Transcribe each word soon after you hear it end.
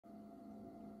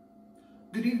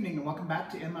Good evening and welcome back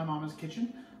to In My Mama's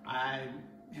Kitchen. I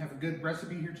have a good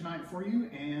recipe here tonight for you,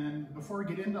 and before we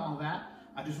get into all that,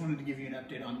 I just wanted to give you an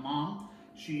update on Mom.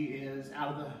 She is out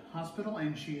of the hospital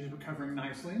and she is recovering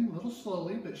nicely, a little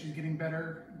slowly, but she's getting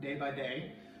better day by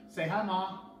day. Say hi,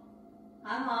 Mom.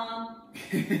 Hi, Mom.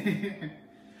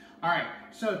 All right,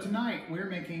 so tonight we're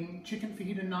making chicken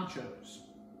fajita nachos,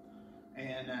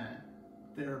 and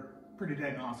they're pretty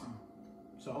dang awesome.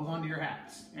 So hold on to your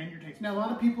hats and your taste. Now, a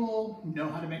lot of people know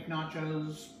how to make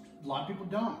nachos. A lot of people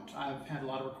don't. I've had a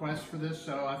lot of requests for this,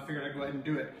 so I figured I'd go ahead and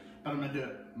do it, but I'm gonna do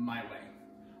it my way.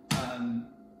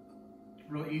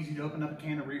 Real easy to open up a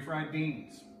can of refried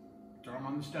beans, throw them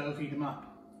on the stove, heat them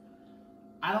up.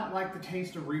 I don't like the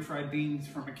taste of refried beans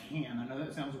from a can. I know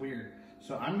that sounds weird.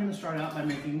 So I'm gonna start out by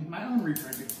making my own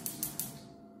refried beans.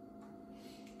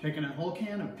 Taking a whole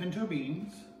can of pinto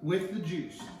beans with the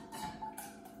juice,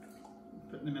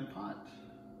 putting them in a pot.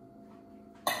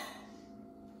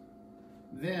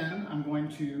 Then I'm going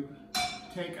to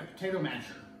take a potato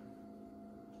masher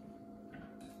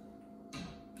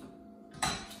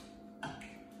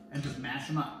and just mash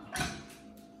them up.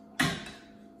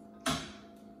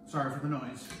 Sorry for the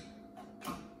noise.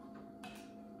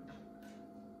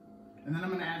 And then I'm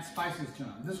going to add spices to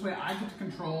them. This way I get to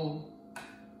control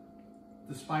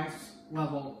the spice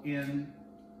level in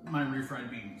my refried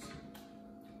beans.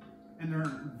 And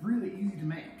they're really easy to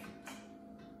make.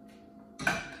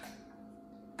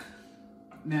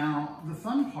 Now, the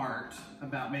fun part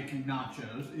about making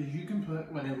nachos is you can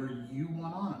put whatever you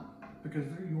want on them because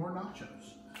they're your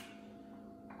nachos.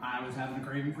 I was having a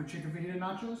craving for chicken fajita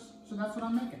nachos, so that's what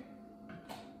I'm making.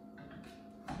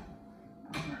 All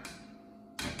right.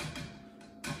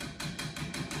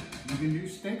 You can do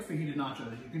steak fajita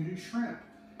nachos, you can do shrimp,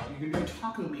 you can do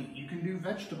taco meat, you can do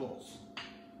vegetables.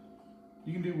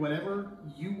 You can do whatever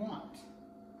you want.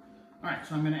 All right,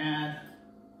 so I'm gonna add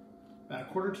about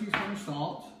a 1/4 teaspoon of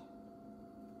salt,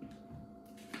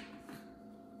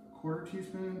 1/4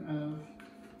 teaspoon of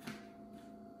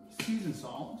seasoned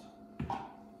salt, a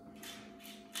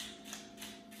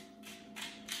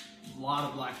lot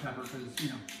of black pepper because, you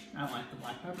know, I like the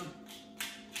black pepper.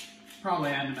 Probably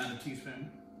add about a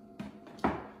teaspoon.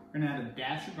 We're gonna add a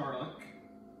dash of garlic,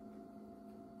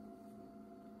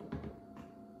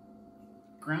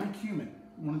 ground cumin,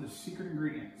 one of the secret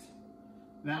ingredients.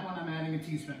 That one I'm adding a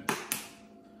teaspoon.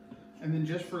 And then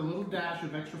just for a little dash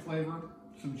of extra flavor,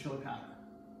 some chili powder,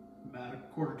 about a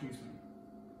 1/4 teaspoon.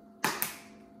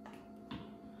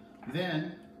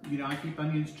 Then, you know, I keep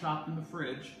onions chopped in the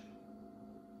fridge.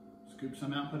 Scoop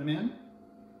some out, put them in.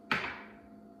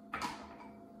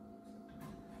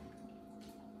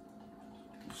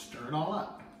 Stir it all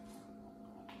up.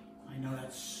 I know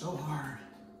that's so hard.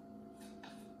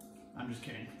 I'm just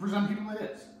kidding. For some people it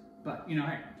is. But, you know,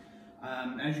 hey,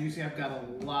 as you can see, I've got a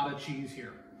lot of cheese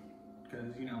here.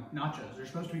 Because, you know, nachos, they're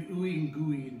supposed to be ooey and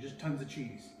gooey and just tons of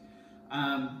cheese.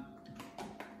 I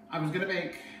was going to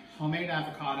make homemade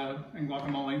avocado and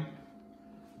guacamole,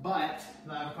 but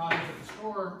the avocados at the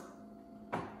store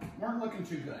weren't looking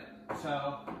too good.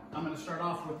 So I'm going to start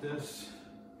off with this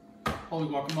holy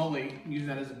guacamole, use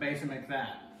that as a base and make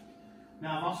that.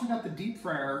 Now I've also got the deep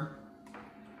fryer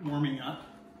warming up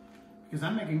because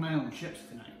I'm making my own chips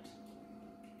tonight.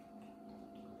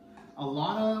 A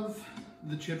lot of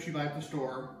the chips you buy at the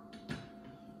store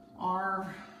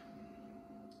are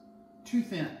too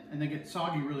thin and they get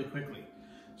soggy really quickly.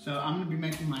 So I'm going to be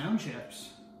making my own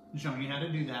chips and showing you how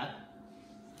to do that.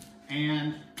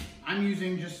 And I'm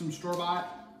using just some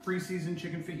store-bought pre-seasoned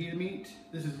chicken fajita meat.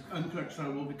 This is uncooked, so I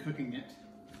will be cooking it.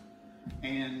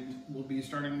 And we'll be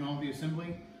starting all the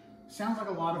assembly. Sounds like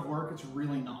a lot of work, it's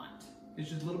really not. It's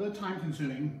just a little bit of time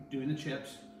consuming doing the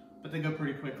chips, but they go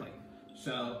pretty quickly.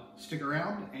 So stick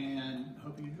around and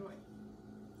hope you enjoy.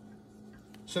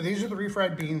 So these are the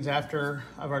refried beans after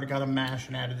I've already got them mashed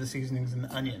and added the seasonings and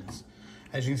the onions.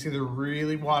 As you can see, they're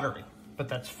really watery, but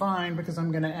that's fine because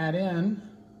I'm gonna add in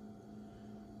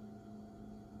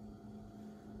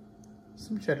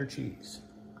some cheddar cheese.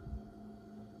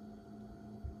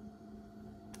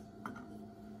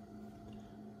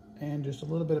 And just a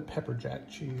little bit of pepper jack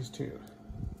cheese too.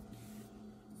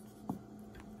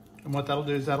 And what that'll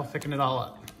do is that'll thicken it all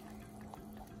up.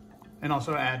 And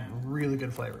also add really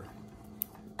good flavor.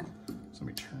 So let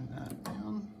me turn that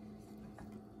down.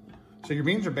 So your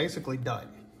beans are basically done.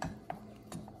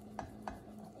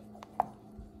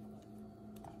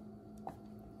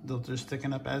 They'll just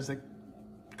thicken up as they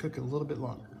cook a little bit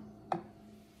longer.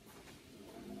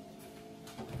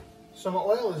 So my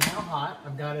oil is now hot.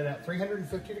 I've got it at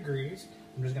 350 degrees.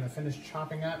 I'm just gonna finish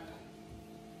chopping up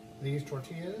these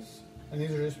tortillas. And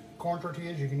these are just corn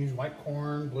tortillas. You can use white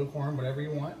corn, blue corn, whatever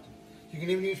you want. You can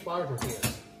even use flour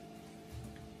tortillas.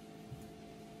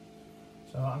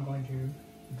 So I'm going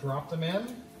to drop them in.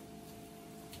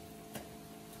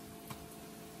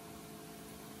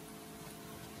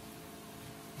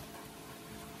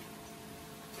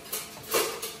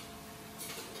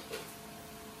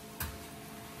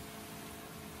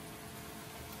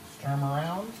 Stir them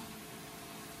around.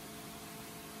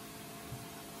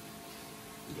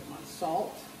 Get my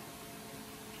salt.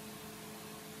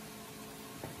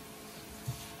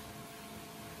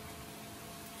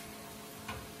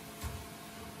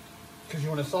 Because you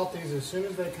want to salt these as soon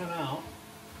as they come out.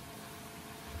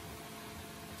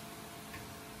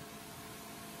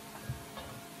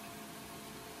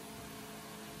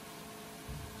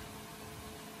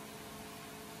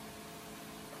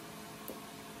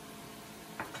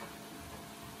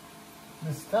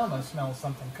 Miss Thelma smells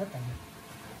something cooking.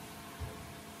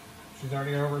 She's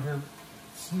already over here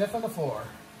sniffing the floor.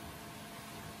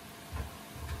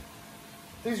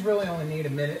 These really only need a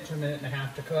minute to a minute and a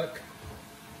half to cook.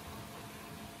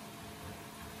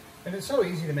 And it's so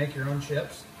easy to make your own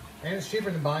chips, and it's cheaper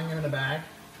than buying them in a bag,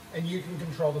 and you can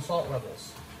control the salt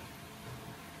levels.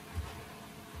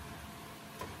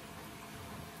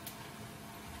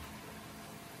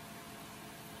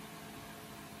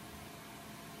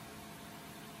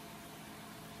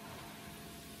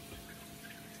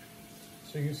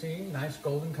 So you see, nice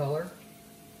golden color.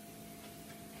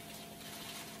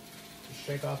 Just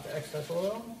shake off the excess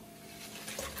oil.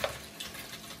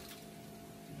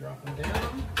 Drop them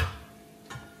down.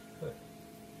 Put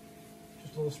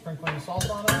just a little sprinkling of salt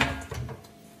on them,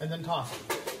 and then toss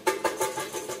them,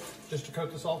 just to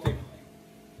coat the salt evenly.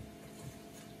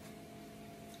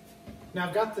 Now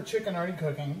I've got the chicken already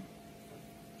cooking.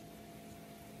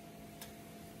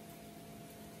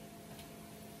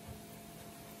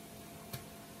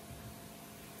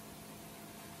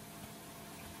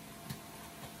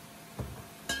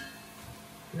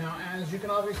 Now, as you can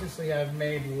obviously see, I've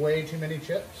made way too many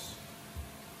chips.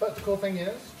 But the cool thing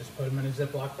is, just put them in a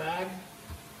Ziploc bag,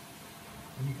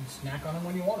 and you can snack on them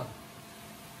when you want them.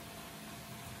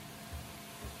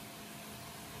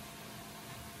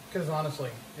 Because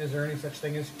honestly, is there any such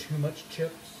thing as too much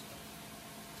chips?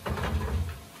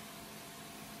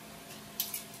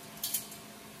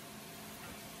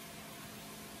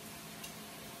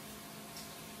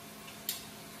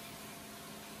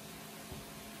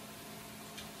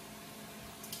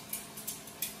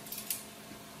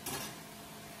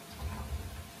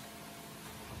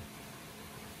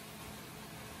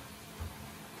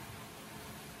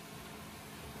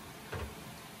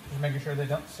 Making sure they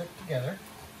don't stick together.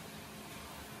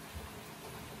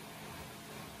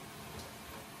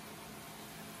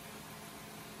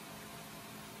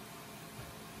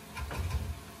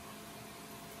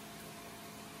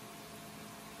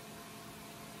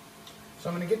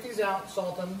 So I'm going to get these out,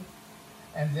 salt them,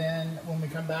 and then when we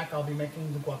come back, I'll be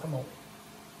making the guacamole.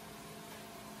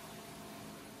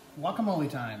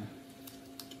 Guacamole time.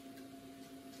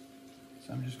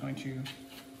 So I'm just going to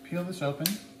peel this open.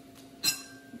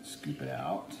 Scoop it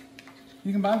out.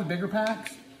 You can buy the bigger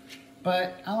packs,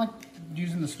 but I like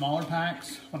using the smaller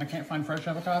packs when I can't find fresh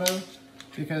avocados,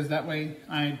 because that way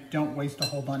I don't waste a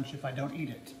whole bunch if I don't eat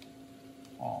it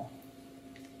all.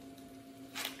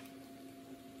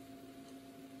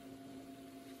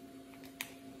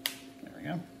 There we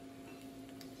go.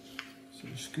 So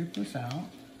you scoop this out.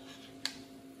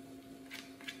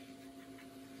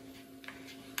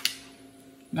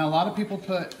 Now a lot of people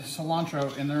put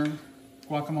cilantro in their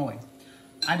guacamole.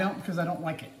 I don't, because I don't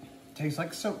like it. It tastes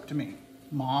like soap to me.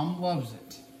 Mom loves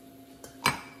it.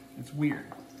 It's weird.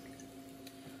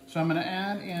 So I'm going to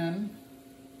add in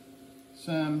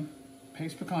some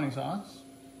paste pecani sauce.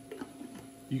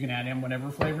 You can add in whatever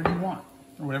flavor you want,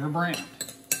 or whatever brand.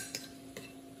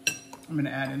 I'm going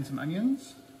to add in some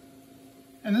onions.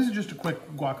 And this is just a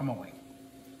quick guacamole.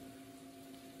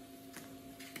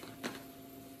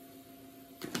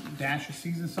 Dash of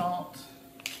seasoned salt.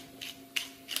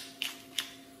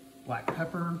 Black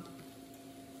pepper,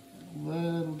 a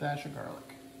little dash of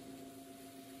garlic.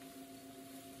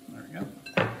 There we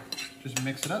go. Just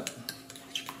mix it up.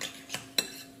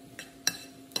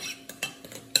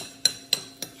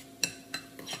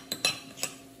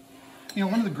 You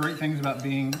know, one of the great things about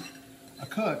being a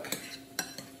cook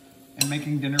and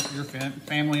making dinner for your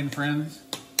family and friends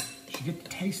is you get to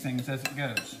taste things as it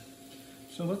goes.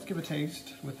 So let's give a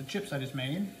taste with the chips I just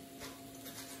made.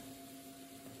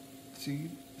 See,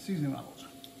 seasoning levels.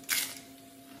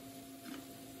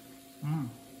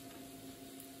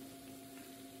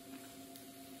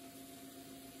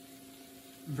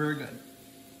 Very good.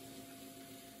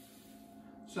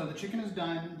 So the chicken is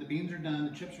done, the beans are done,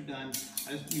 the chips are done.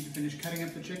 I just need to finish cutting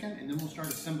up the chicken and then we'll start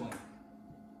assembling.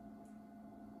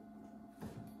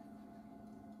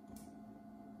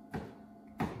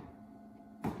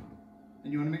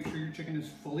 And you want to make sure your chicken is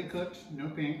fully cooked, no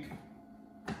pink,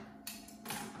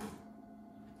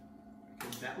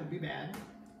 because that would be bad.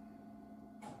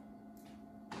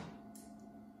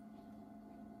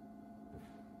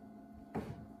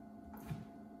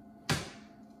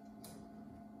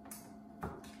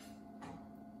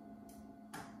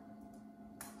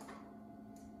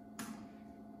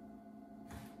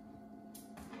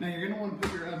 Now you're going to want to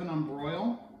put your oven on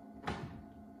broil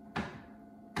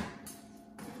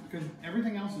because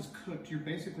everything else is cooked. You're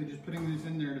basically just putting this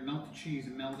in there to melt the cheese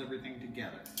and meld everything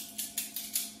together.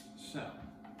 So,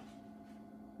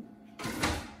 have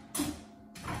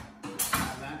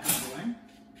that out of the way.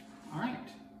 All right,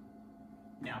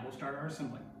 now we'll start our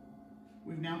assembling.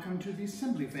 We've now come to the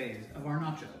assembly phase of our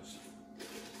nachos.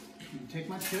 I'm going to take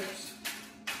my chips.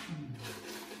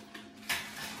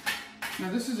 Now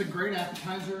this is a great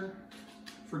appetizer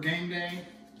for game day.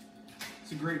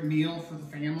 It's a great meal for the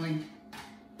family.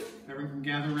 Everyone can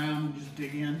gather around and just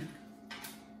dig in.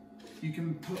 You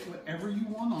can put whatever you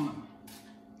want on them.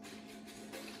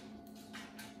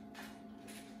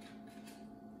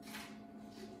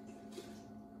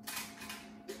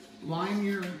 Line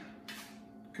your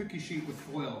cookie sheet with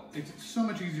foil. It's so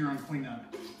much easier on cleanup.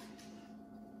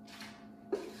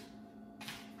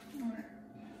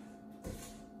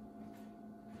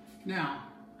 Now,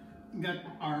 we've got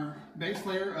our base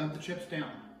layer of the chips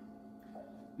down.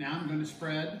 Now I'm going to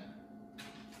spread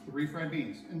the refried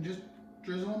beans and just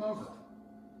drizzle them over.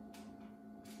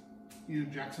 You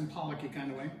know, Jackson Pollock-y kind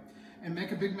of way. And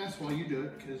make a big mess while you do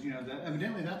it because, you know,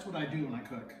 evidently that's what I do when I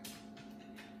cook.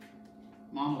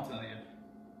 Mom will tell you.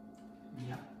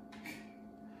 Yeah.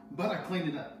 But I cleaned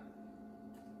it up.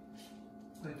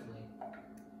 Quickly.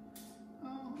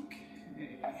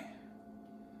 Okay.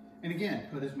 And again,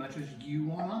 put as much as you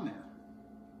want on there.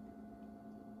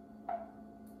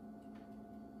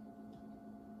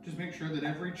 Just make sure that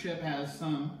every chip has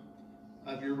some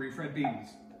of your refried beans.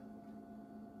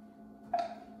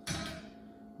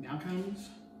 Now comes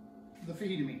the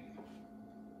fajita meat.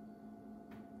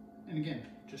 And again,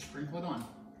 just sprinkle it on.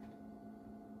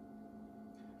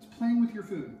 It's playing with your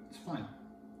food. It's fun.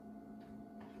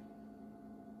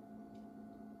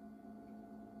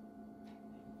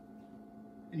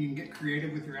 And you can get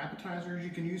creative with your appetizers. You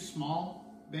can use small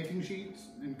baking sheets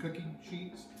and cookie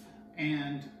sheets,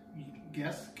 and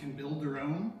guests can build their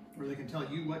own, or they can tell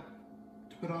you what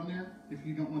to put on there if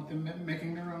you don't want them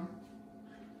making their own.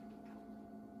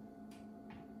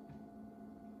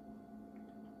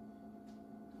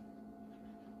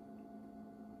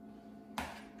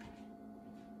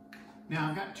 Now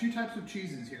I've got two types of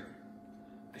cheeses here,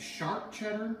 a sharp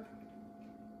cheddar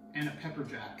and a pepper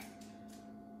jack.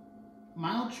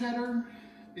 Mild cheddar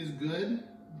is good,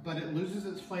 but it loses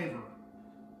its flavor.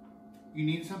 You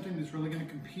need something that's really going to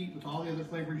compete with all the other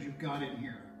flavors you've got in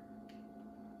here.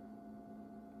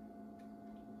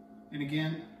 And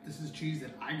again, this is cheese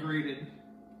that I grated.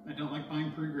 I don't like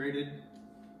buying pre-grated.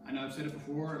 I know I've said it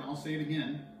before and I'll say it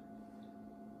again.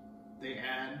 They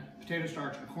add potato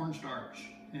starch and cornstarch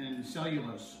and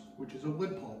cellulose, which is a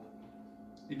wood pulp,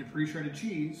 into pre-shredded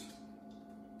cheese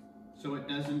so it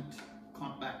doesn't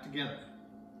clump back together.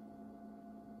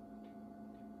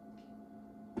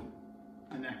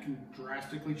 And that can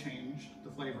drastically change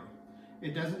the flavor.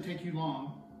 It doesn't take you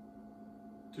long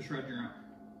to shred your own.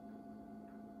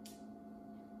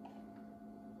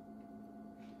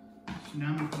 So now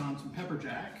I'm going to put on some pepper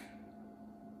jack.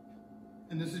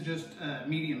 And this is just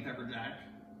medium pepper jack.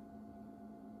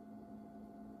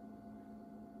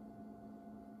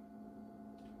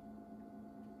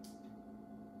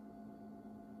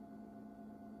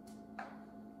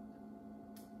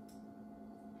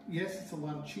 Yes, it's a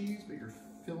lot of cheese, but you're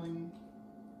filling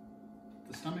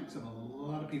the stomachs of a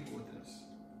lot of people with this.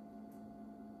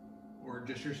 Or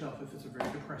just yourself if it's a very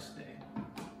depressed day.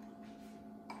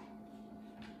 I'm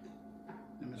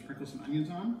going to sprinkle some onions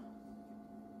on.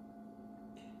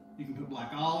 You can put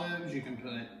black olives, you can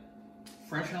put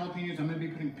fresh jalapenos. I'm going to be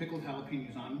putting pickled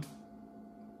jalapenos on.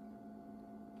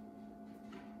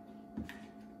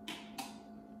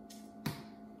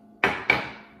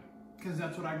 Because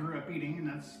that's what I grew up eating, and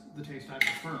that's the taste I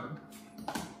prefer.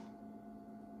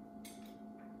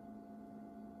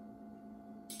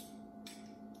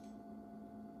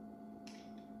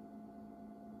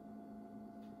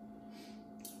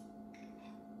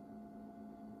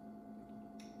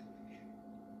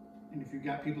 And if you've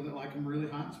got people that like them really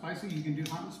hot and spicy, you can do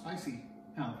hot and spicy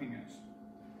jalapenos.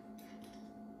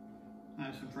 I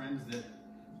have some friends that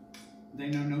they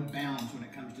know no bounds when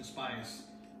it comes to spice,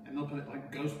 and they'll put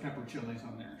like ghost pepper chilies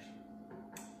on theirs.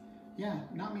 Yeah,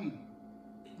 not me.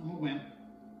 I'm a wimp.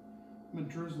 I'm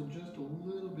gonna drizzle just a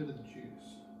little bit of the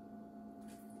juice.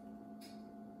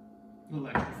 A little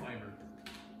extra flavor.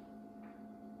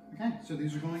 Okay, so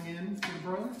these are going in to the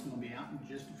broiler, and they'll be out in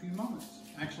just a few moments.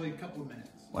 Actually, a couple of minutes.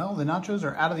 Well, the nachos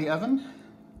are out of the oven.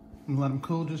 I'm gonna let them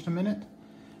cool just a minute,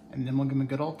 and then we'll give them a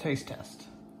good old taste test.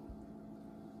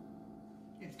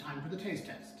 It's time for the taste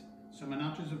test. So my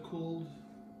nachos have cooled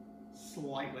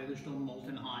slightly. They're still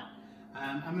molten hot.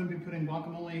 I'm gonna be putting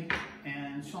guacamole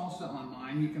and salsa on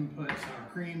mine. You can put sour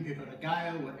cream, pico de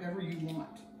gallo, whatever you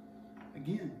want.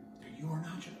 Again, they're your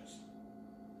nachos.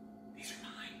 These are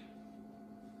mine.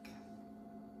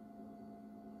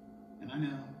 And I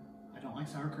know, I don't like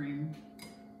sour cream.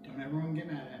 Don't everyone get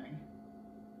mad at me.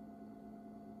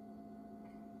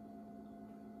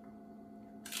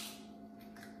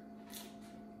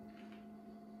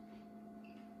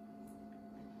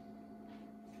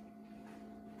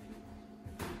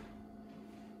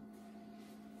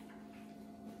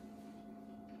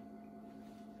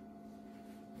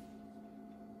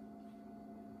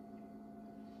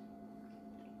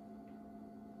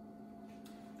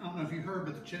 I don't know if you heard,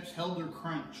 but the chips held their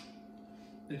crunch.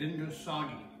 They didn't go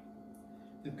soggy.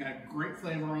 They've got great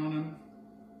flavor on them.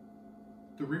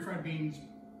 The refried beans,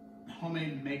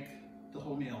 homemade, make the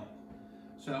whole meal.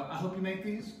 So I hope you make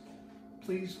these.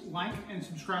 Please like and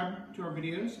subscribe to our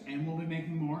videos, and we'll be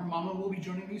making more. Mama will be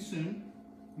joining me soon,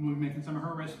 and we'll be making some of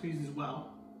her recipes as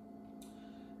well.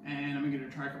 And I'm gonna get her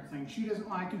to try a couple things she doesn't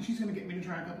like, and she's gonna get me to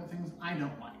try a couple things I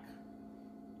don't like.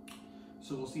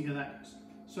 So we'll see how that goes.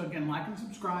 So again, like and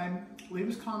subscribe, leave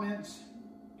us comments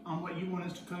on what you want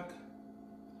us to cook,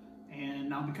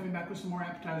 and I'll be coming back with some more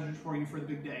appetizers for you for the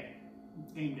big day,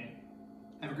 game day.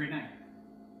 Have a great night.